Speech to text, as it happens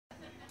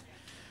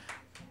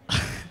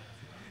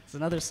It's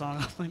another song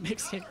off my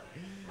mixtape.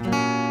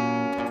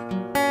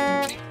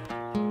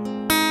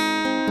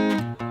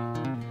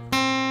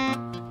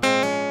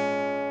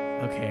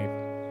 Okay.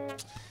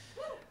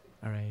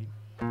 All right.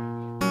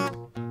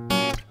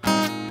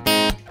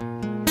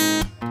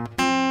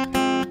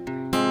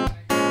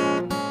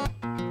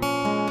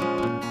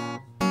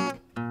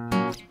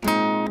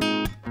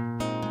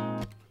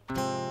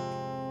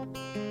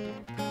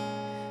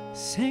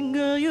 Saying,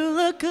 girl, you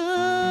look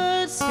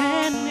good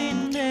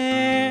standing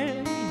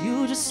there.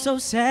 You just so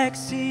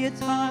sexy, it's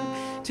hard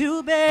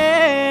to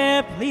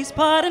bear. Please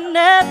pardon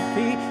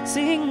every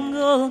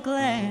single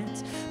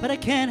glance, but I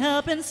can't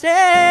help and stare.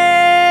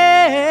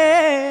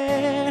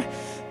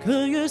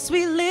 Girl, your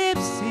sweet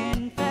lips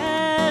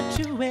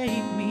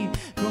infatuate me.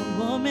 Grown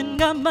woman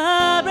got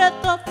my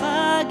breath all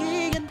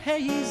foggy and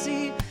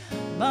hazy.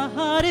 My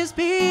heart is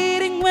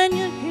beating when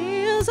your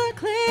heels are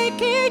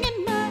clicking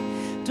in my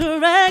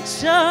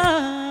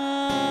direction.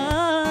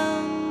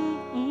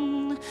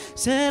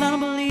 Said I don't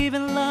believe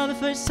in love at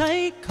first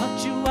sight.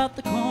 Caught you out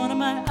the corner of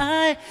my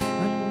eye.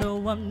 I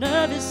know I'm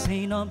nervous,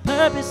 ain't on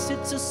purpose.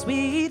 It's a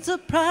sweet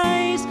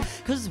surprise.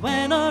 'Cause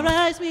when our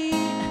eyes meet,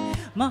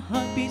 my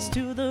heart beats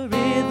to the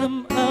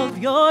rhythm of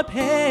your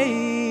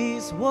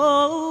pace.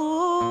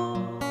 Whoa.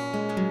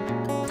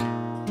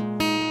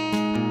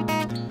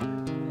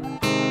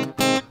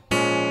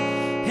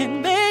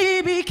 And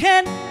baby,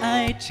 can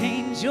I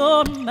change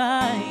your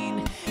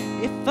mind?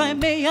 If I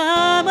may,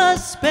 I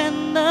must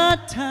spend the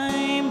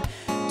time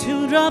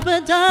to drop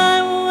a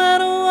dime. I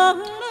don't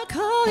wanna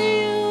call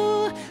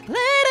you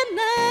late at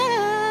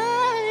night.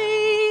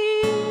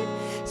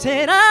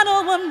 Said I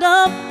know I'm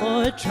dumb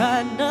for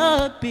trying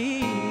to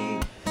be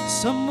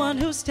someone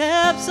who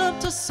steps up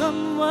to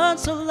someone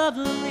so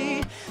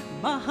lovely.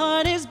 My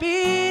heart is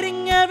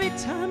beating every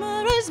time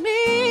our eyes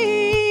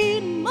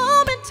meet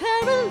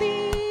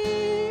momentarily.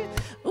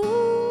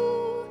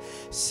 Ooh,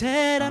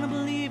 said I don't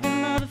believe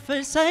in love at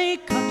first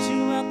sight. Caught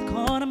you out the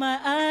corner of my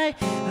eye.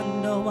 I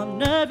know I'm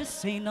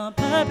nervous, ain't on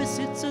purpose.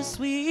 It's a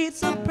sweet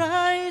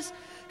surprise.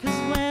 'Cause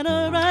when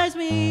our eyes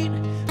meet,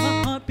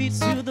 my heart beats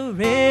to the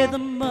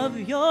rhythm of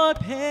your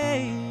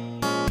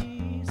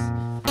pace.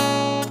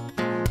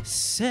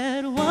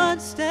 Said one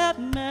step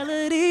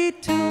melody,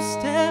 two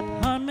step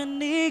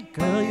harmony.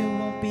 Girl, you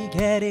won't be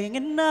getting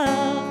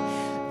enough.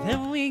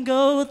 Then we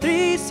go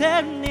three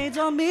serenades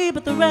on me,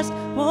 but the rest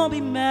won't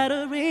be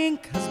mattering.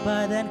 'Cause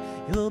by then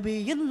you'll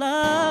be in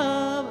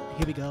love.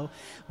 Here we go.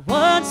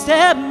 One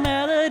step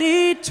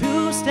melody,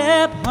 two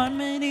step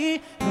harmony.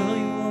 Girl,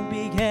 you won't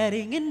be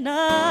getting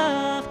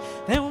enough.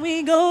 Then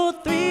we go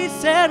three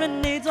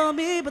serenades on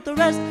me, but the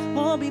rest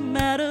won't be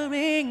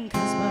mattering.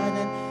 'Cause by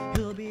then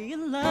you'll be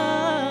in love.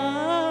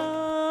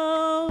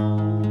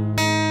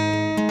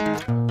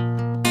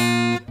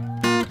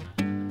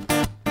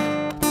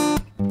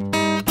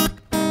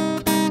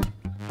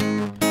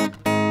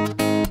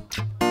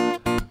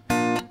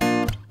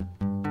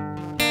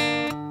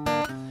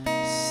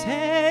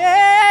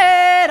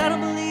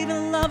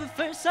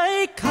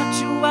 I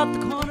caught you out the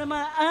corner of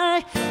my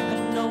eye. I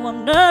know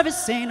I'm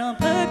nervous, ain't on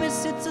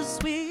purpose. It's a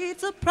sweet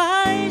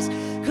surprise.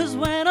 'Cause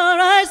when our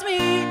eyes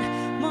meet,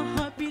 my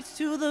heart beats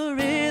to the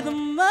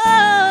rhythm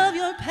of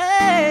your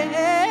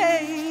pace.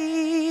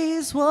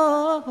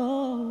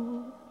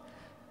 Whoa.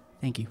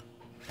 Thank you.